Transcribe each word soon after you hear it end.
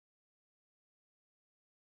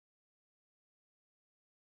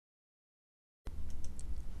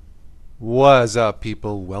What's up,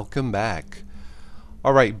 people? Welcome back.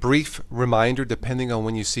 Alright, brief reminder depending on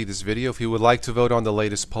when you see this video. If you would like to vote on the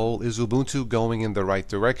latest poll, is Ubuntu going in the right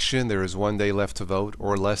direction? There is one day left to vote,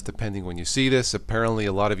 or less depending when you see this. Apparently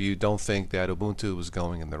a lot of you don't think that Ubuntu is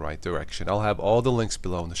going in the right direction. I'll have all the links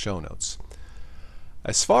below in the show notes.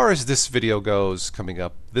 As far as this video goes coming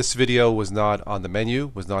up, this video was not on the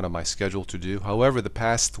menu, was not on my schedule to do. However, the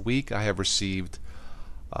past week I have received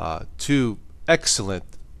two excellent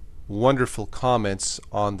wonderful comments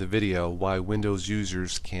on the video why Windows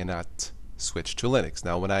users cannot switch to Linux.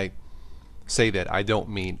 Now when I say that, I don't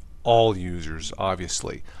mean all users,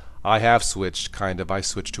 obviously. I have switched, I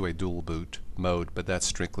switched to a dual boot mode, but that's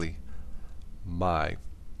strictly my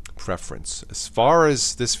preference. As far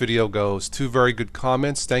as this video goes, two very good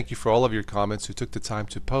comments. Thank you for all of your comments who took the time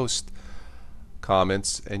to post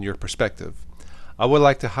comments and your perspective. I would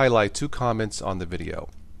like to highlight two comments on the video.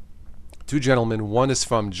 Two gentlemen. One is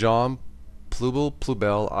from John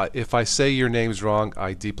Plubel. If I say your names wrong,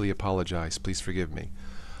 I deeply apologize. Please forgive me.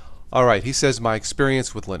 Alright, he says, my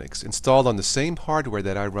experience with Linux. Installed on the same hardware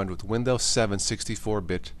that I run with Windows 7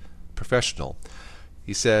 64-bit Professional.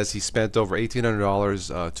 He says he spent over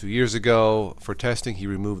 $1,800 2 years ago. For testing, he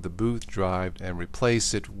removed the boot drive and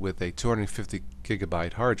replaced it with a 250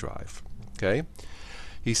 gigabyte hard drive. Okay.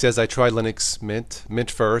 He says, I tried Linux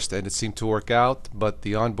Mint first, and it seemed to work out, but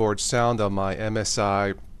the onboard sound on my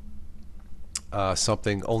MSI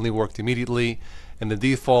something only worked immediately, and the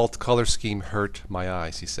default color scheme hurt my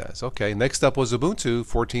eyes, he says. Okay, next up was Ubuntu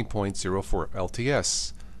 14.04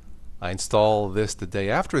 LTS. I installed this the day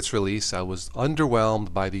after its release. I was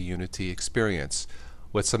underwhelmed by the Unity experience.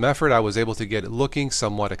 With some effort, I was able to get it looking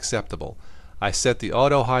somewhat acceptable. I set the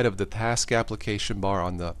auto height of the task application bar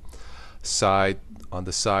on the side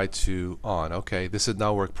to on. Okay, this did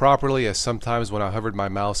not work properly, as sometimes when I hovered my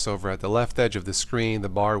mouse over at the left edge of the screen, the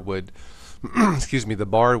bar would excuse me, the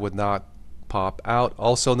bar would not pop out.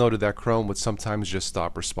 Also noted that Chrome would sometimes just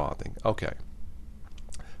stop responding. Okay,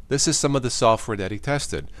 this is some of the software that he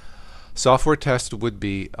tested. Software tested would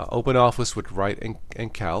be OpenOffice with Write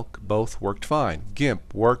and Calc. Both worked fine.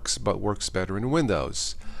 GIMP works, but works better in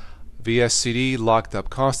Windows. VSCD locked up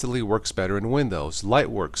constantly, works better in Windows.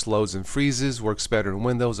 Lightworks loads and freezes, works better in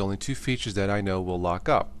Windows. Only two features that I know will lock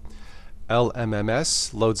up.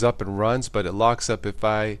 LMMS loads up and runs, but it locks up if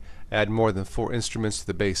I add more than 4 instruments to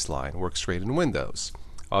the baseline. Works great in Windows.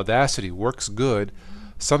 Audacity works good.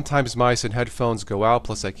 Sometimes mice and headphones go out,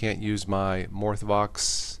 plus I can't use my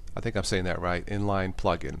Morthvox, I think I'm saying that right, inline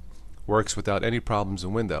plugin. Works without any problems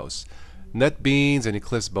in Windows. NetBeans and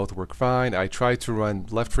Eclipse both work fine. I tried to run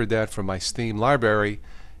Left 4 Dead from my Steam library.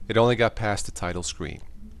 It only got past the title screen.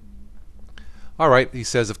 Alright, he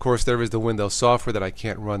says, of course there is the Windows software that I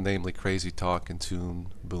can't run, namely Crazy Talk and Toon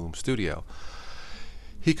Boom Studio.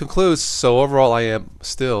 He concludes, so overall I am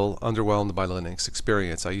still underwhelmed by the Linux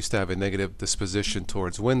experience. I used to have a negative disposition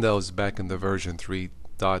towards Windows back in the version 3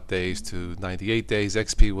 days to 98 days.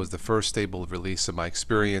 XP was the first stable release of my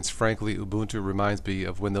experience. Frankly, Ubuntu reminds me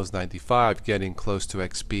of Windows 95, getting close to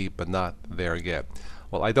XP, but not there yet.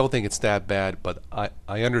 Well, I don't think it's that bad, but I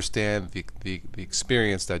understand the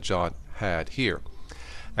experience that John had here.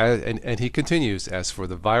 And he continues, as for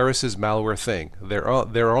the viruses malware thing, there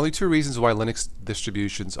are only two reasons why Linux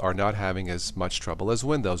distributions are not having as much trouble as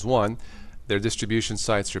Windows. One, their distribution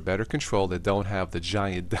sites are better controlled. They don't have the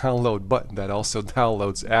giant download button that also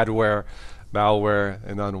downloads adware, malware,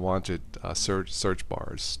 and unwanted search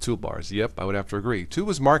bars, toolbars. Yep, I would have to agree. Two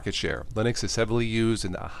was market share. Linux is heavily used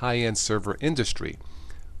in the high-end server industry,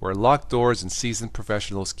 where locked doors and seasoned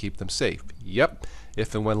professionals keep them safe. Yep,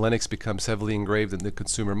 if and when Linux becomes heavily engraved in the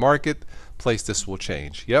consumer marketplace, this will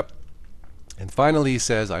change. Yep. And finally, he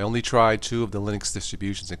says, I only tried 2 of the Linux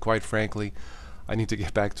distributions, and quite frankly, I need to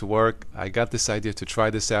get back to work. I got this idea to try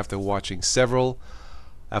this after watching several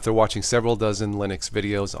dozen Linux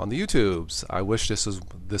videos on the YouTubes. I wish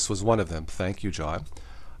this was one of them. Thank you, John.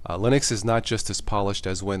 Linux is not just as polished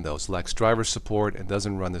as Windows, lacks driver support, and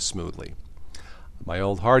doesn't run as smoothly. My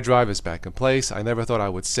old hard drive is back in place. I never thought I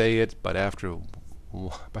would say it, but after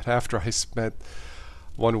I spent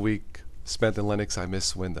 1 week spent in Linux, I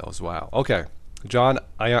miss Windows. Wow. Okay, John,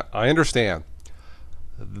 I understand.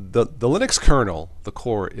 The Linux kernel, the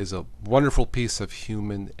core, is a wonderful piece of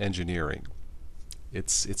human engineering.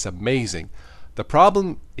 It's amazing. The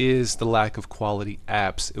problem is the lack of quality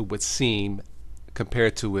apps, it would seem,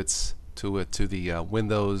 compared to the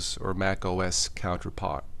Windows or Mac OS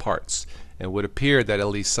counterparts. And it would appear that at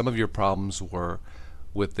least some of your problems were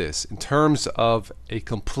with this. In terms of a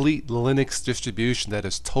complete Linux distribution that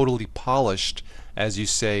is totally polished, as you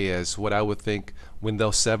say, as what I would think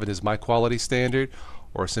Windows 7 is my quality standard,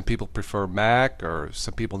 or some people prefer Mac, or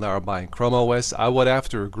some people now are buying Chrome OS. I would have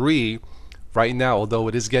to agree right now, although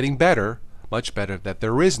it is getting better, much better, that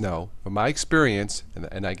there is no, from my experience,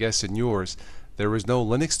 and I guess in yours, there is no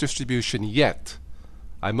Linux distribution yet.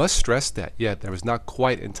 I must stress that yet. There is not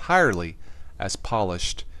quite entirely as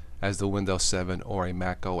polished as the Windows 7 or a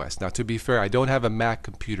Mac OS. Now, to be fair, I don't have a Mac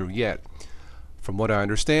computer yet. From what I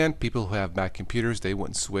understand, people who have Mac computers, they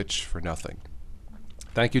wouldn't switch for nothing.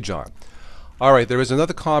 Thank you, John. All right, there is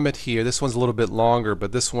another comment here. This one's a little bit longer,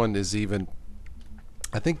 but this one is even,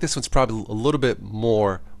 I think this one's probably a little bit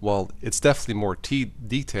more, well, it's definitely more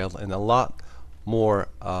detailed and a lot more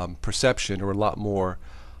perception, or a lot more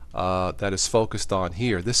that is focused on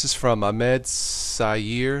here. This is from Ahmed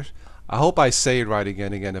Sayer. I hope I say it right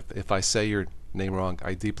again. If I say your name wrong,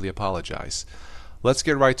 I deeply apologize. Let's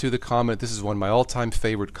get right to the comment. This is one of my all-time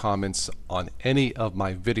favorite comments on any of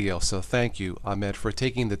my videos, so thank you, Ahmed, for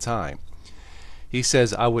taking the time. He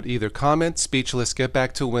says, I would either comment, speechless, get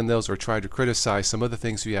back to Windows, or try to criticize some of the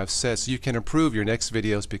things you have said so you can improve your next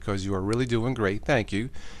videos, because you are really doing great. Thank you.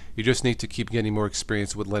 You just need to keep getting more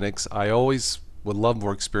experience with Linux. I always would love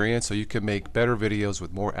more experience so you can make better videos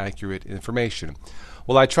with more accurate information.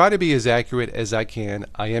 Well, I try to be as accurate as I can.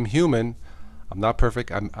 I am human. I'm not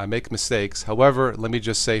perfect. I make mistakes. However, let me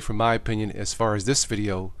just say, from my opinion, as far as this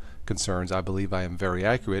video concerns, I believe I am very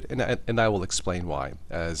accurate, and I will explain why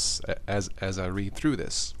as I read through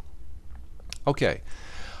this. Okay,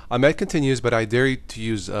 Ahmed continues, but I dare you to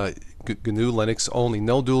use GNU Linux only.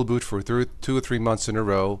 No dual boot for 2 or 3 months in a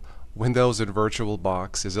row. Windows and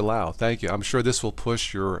VirtualBox is allowed. Thank you. I'm sure this will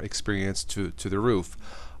push your experience to the roof.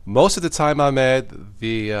 Most of the time, Ahmed,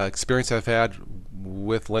 the experience I've had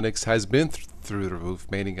with Linux has been through the roof,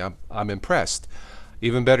 meaning I'm impressed.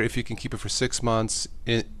 Even better if you can keep it for 6 months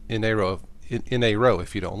in a row.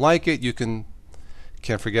 If you don't like it, you can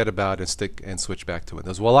forget about it and switch back to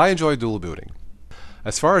Windows. Well, I enjoy dual booting.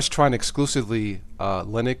 As far as trying exclusively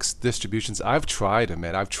Linux distributions, I've tried,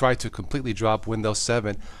 Ahmed. I've tried to completely drop Windows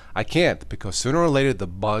 7. I can't, because sooner or later the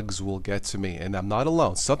bugs will get to me, and I'm not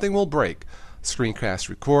alone. Something will break. Screencast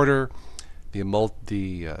recorder, the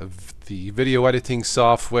video editing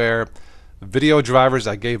software, video drivers.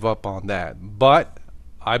 I gave up on that, but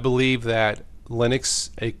I believe that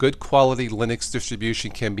Linux, a good quality Linux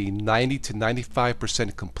distribution, can be 90 to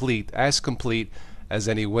 95% complete as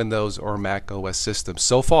any Windows or Mac OS system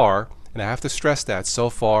so far, and I have to stress that,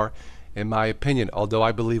 so far, in my opinion. Although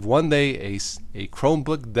I believe one day a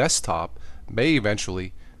Chromebook desktop may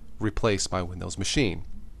eventually replace my Windows machine.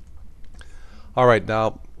 All right,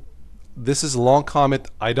 now this is a long comment.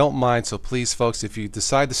 I don't mind, so please, folks, if you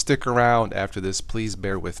decide to stick around after this, please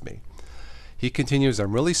bear with me. He continues,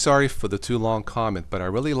 I'm really sorry for the too long comment, but I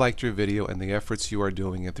really liked your video and the efforts you are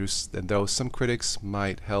doing, and though some critics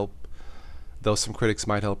might help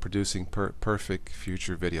producing perfect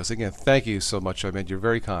future videos. Again, thank you so much, Ahmed. You're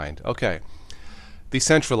very kind. Okay.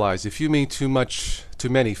 Decentralized. If you mean too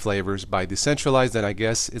many flavors, by decentralized, then I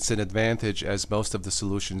guess it's an advantage, as most of the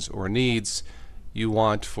solutions or needs you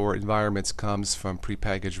want for environments comes from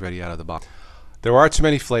prepackaged ready out of the box. There are too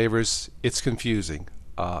many flavors. It's confusing,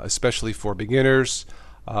 especially for beginners.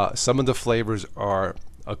 Some of the flavors are,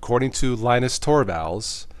 according to Linus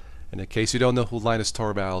Torvalds, and in case you don't know who Linus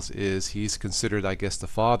Torvalds is, he's considered, I guess, the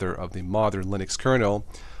father of the modern Linux kernel.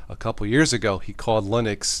 A couple years ago, he called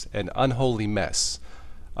Linux an unholy mess.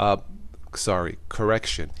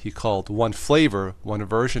 Correction. He called one flavor, one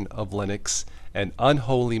version of Linux, an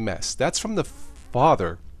unholy mess. That's from the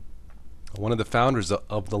father, one of the founders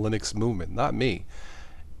of the Linux movement, not me.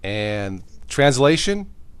 And translation,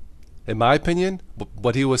 in my opinion,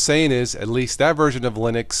 what he was saying is, at least that version of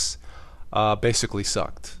Linux basically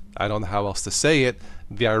sucked. I don't know how else to say it.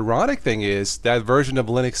 The ironic thing is, that version of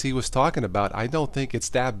Linux he was talking about, I don't think it's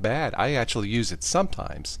that bad. I actually use it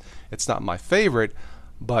sometimes. It's not my favorite,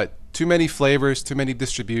 but too many flavors, too many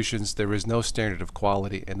distributions, there is no standard of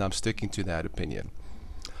quality, and I'm sticking to that opinion.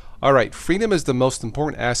 All right, freedom is the most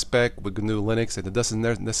important aspect with GNU Linux, and it doesn't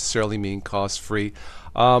necessarily mean cost-free.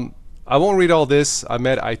 I won't read all this,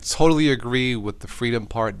 Ahmed. I totally agree with the freedom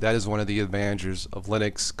part. That is one of the advantages of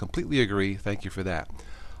Linux. Completely agree. Thank you for that.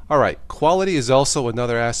 All right, quality is also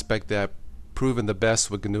another aspect that proven the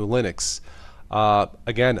best with GNU Linux.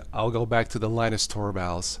 Again, I'll go back to the Linus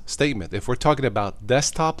Torvalds statement. If we're talking about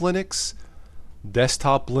desktop Linux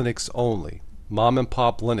only, mom and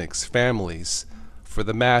pop Linux, families, for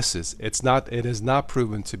the masses, it is not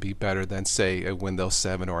proven to be better than, say, a Windows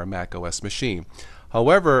 7 or a Mac OS machine.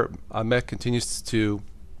 However, Ahmed continues to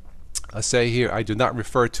say here, I do not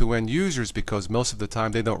refer to end users, because most of the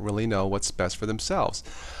time they don't really know what's best for themselves.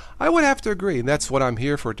 I would have to agree, and that's what I'm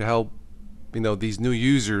here for, to help these new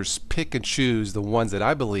users pick and choose the ones that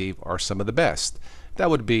I believe are some of the best. That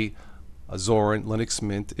would be Zorin, Linux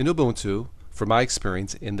Mint, and Ubuntu, from my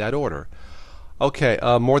experience, in that order. Okay,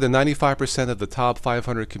 more than 95% of the top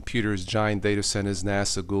 500 computers, giant data centers,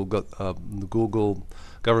 NASA, Google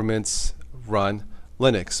governments run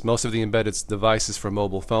Linux. Most of the embedded devices for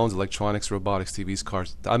mobile phones, electronics, robotics, TVs,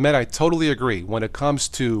 cars. I totally agree. When it comes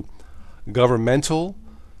to governmental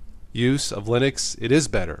use of Linux, it is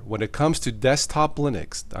better. When it comes to desktop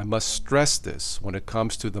Linux, I must stress this, when it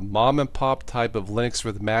comes to the mom and pop type of Linux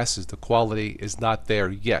for the masses, the quality is not there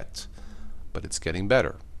yet, but it's getting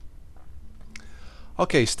better.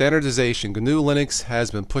 Okay, standardization. GNU Linux has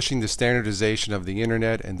been pushing the standardization of the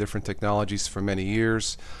internet and different technologies for many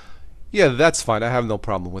years. Yeah, that's fine. I have no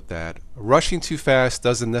problem with that. Rushing too fast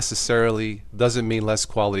doesn't mean less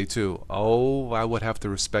quality too. Oh, I would have to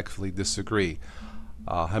respectfully disagree.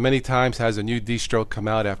 How many times has a new distro come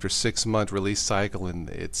out after 6-month release cycle, and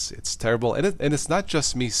it's terrible. And it's not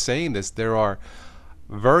just me saying this. There are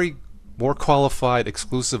very more qualified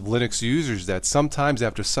exclusive Linux users that sometimes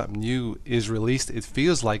after something new is released, it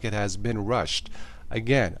feels like it has been rushed.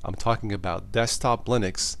 Again, I'm talking about desktop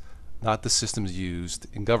Linux, not the systems used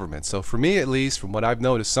in government. So for me, at least, from what I've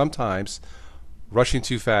noticed, sometimes rushing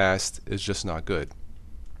too fast is just not good.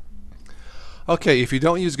 Okay, if you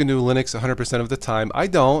don't use GNU Linux 100% of the time, I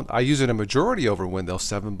don't. I use it a majority over Windows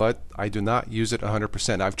 7, but I do not use it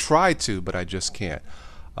 100%. I've tried to, but I just can't.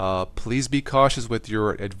 Please be cautious with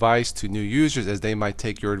your advice to new users, as they might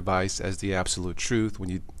take your advice as the absolute truth when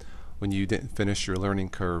you didn't finish your learning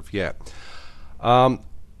curve yet.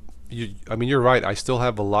 You're right. I still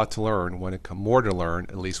have a lot to learn more to learn,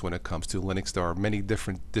 at least when it comes to Linux. There are many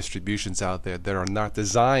different distributions out there that are not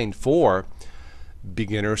designed for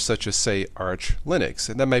beginners, such as, say, Arch Linux,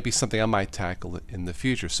 and that might be something I might tackle in the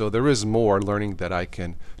future. So there is more learning that I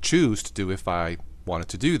can choose to do if I wanted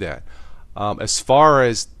to do that. As far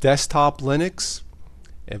as desktop Linux,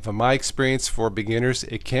 and from my experience for beginners,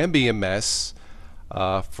 it can be a mess.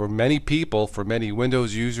 For many people, for many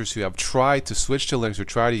Windows users who have tried to switch to Linux or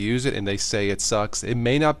try to use it and they say it sucks, it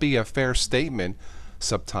may not be a fair statement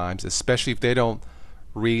sometimes, especially if they don't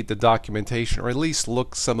read the documentation or at least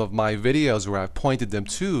look some of my videos where I've pointed them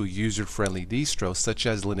to user-friendly distros such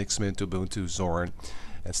as Linux Mint, Ubuntu, Zorin,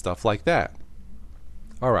 and stuff like that.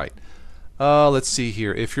 Alright, let's see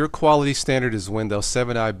here. If your quality standard is Windows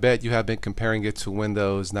 7, I bet you have been comparing it to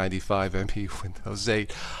Windows 95 ME, Windows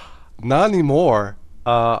 8. Not anymore.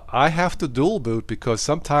 I have to dual boot because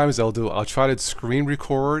sometimes I'll try to screen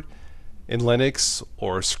record in Linux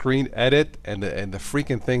or screen edit and the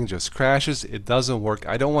freaking thing just crashes. It doesn't work.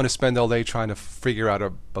 I don't want to spend all day trying to figure out a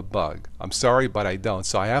bug. I'm sorry, but I don't.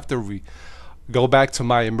 So I have to go back to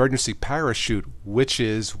my emergency parachute, which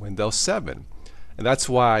is Windows 7. And that's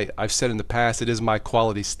why I've said in the past it is my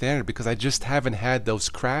quality standard, because I just haven't had those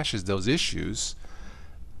crashes, those issues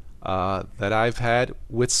that I've had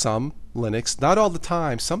with some Linux. Not all the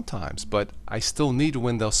time, sometimes, but I still need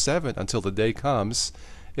Windows 7 until the day comes,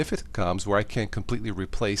 if it comes, where I can completely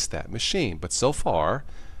replace that machine. But so far,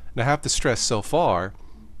 and I have to stress so far,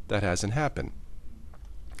 that hasn't happened.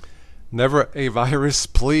 Never a virus,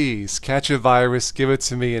 please. Catch a virus, give it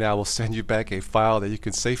to me, and I will send you back a file that you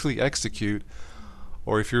can safely execute.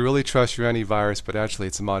 Or if you really trust your antivirus, but actually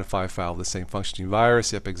it's a modified file of the same functioning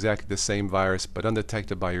virus, yep, exactly the same virus, but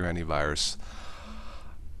undetected by your antivirus.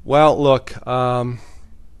 Well, look, my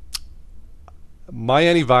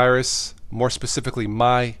antivirus, more specifically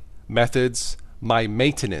my methods, my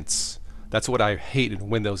maintenance, that's what I hate in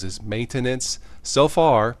Windows, is maintenance, so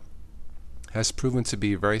far has proven to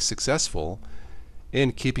be very successful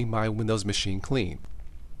in keeping my Windows machine clean.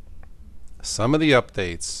 Some of the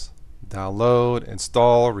updates, download,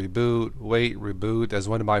 install, reboot, wait, reboot, as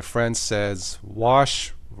one of my friends says,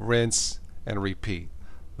 wash, rinse, and repeat.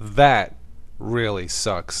 That really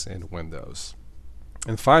sucks in Windows.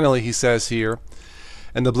 And finally, he says here,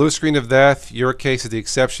 and the blue screen of death, your case is the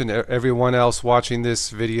exception. Everyone else watching this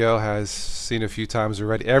video has seen it a few times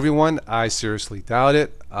already. Everyone, I seriously doubt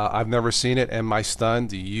it. I've never seen it. Am I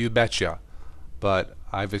stunned? You betcha. But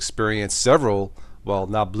I've experienced several, well,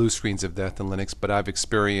 not blue screens of death in Linux, but I've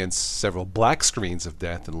experienced several black screens of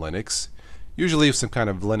death in Linux, usually with some kind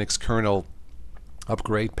of Linux kernel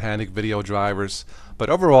upgrade, panic video drivers. But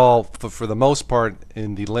overall, for the most part,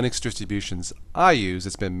 in the Linux distributions I use,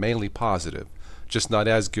 it's been mainly positive, just not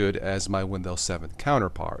as good as my Windows 7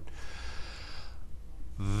 counterpart.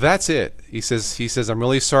 That's it. He says, I'm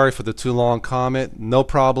really sorry for the too long comment. No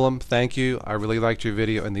problem. Thank you. I really liked your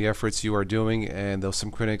video and the efforts you are doing, and though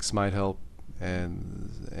some critics might help,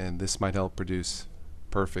 and this might help produce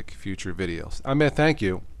perfect future videos. I mean, thank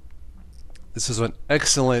you. This is an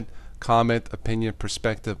excellent comment, opinion,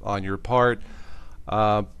 perspective on your part.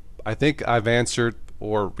 Uh, I think I've answered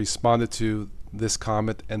or responded to this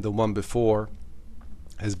comment and the one before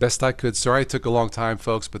as best I could. Sorry it took a long time,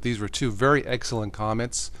 folks, but these were two very excellent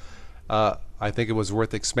comments. I think it was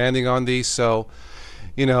worth expanding on these. So,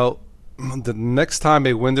 you know, the next time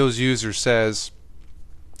a Windows user says,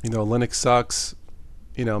 Linux sucks,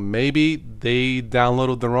 maybe they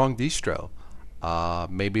downloaded the wrong distro.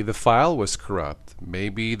 Maybe the file was corrupt.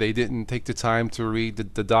 Maybe they didn't take the time to read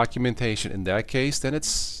the documentation. In that case, then it's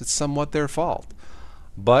somewhat their fault.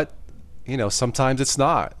 But sometimes it's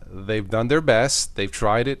not. They've done their best. They've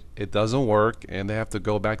tried it. It doesn't work, and they have to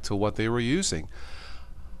go back to what they were using.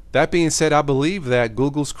 That being said, I believe that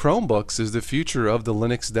Google's Chromebooks is the future of the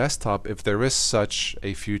Linux desktop, if there is such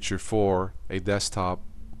a future for a desktop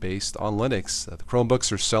based on Linux. The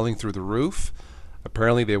Chromebooks are selling through the roof.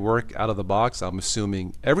 Apparently they work out of the box. I'm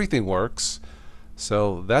assuming everything works.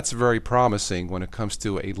 So that's very promising when it comes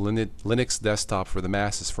to a Linux desktop for the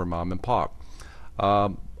masses, for mom and pop.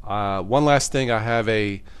 One last thing, I have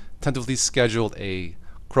tentatively scheduled a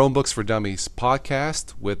Chromebooks for Dummies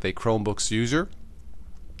podcast with a Chromebooks user.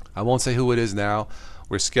 I won't say who it is now.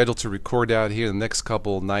 We're scheduled to record out here the next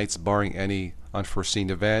couple nights, barring any unforeseen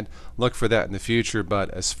event. Look for that in the future. But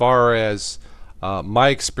as far as my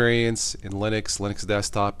experience in Linux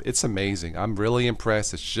desktop, it's amazing. I'm really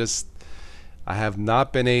impressed. It's just I have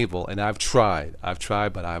not been able, and I've tried,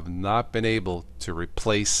 but I have not been able to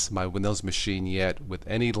replace my Windows machine yet with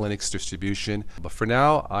any Linux distribution. But for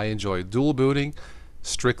now, I enjoy dual booting,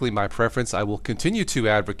 strictly my preference. I will continue to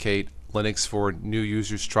advocate Linux for new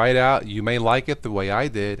users. Try it out. You may like it the way I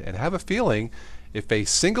did, and have a feeling if a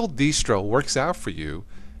single distro works out for you,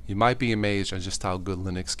 you might be amazed at just how good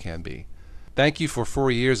Linux can be. Thank you for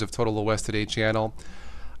 4 years of Total OS Today channel.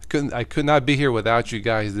 I could not be here without you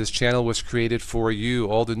guys. This channel was created for you,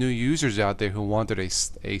 all the new users out there who wanted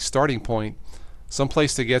a starting point, some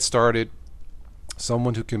place to get started,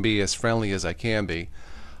 someone who can be as friendly as I can be.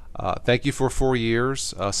 Thank you for 4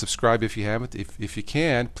 years. Subscribe if you haven't. If you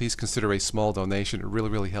can, please consider a small donation. It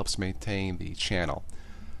really helps maintain the channel.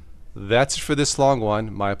 That's it for this long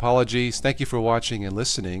one. My apologies. Thank you for watching and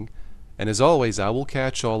listening. And as always, I will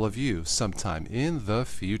catch all of you sometime in the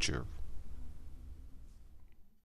future.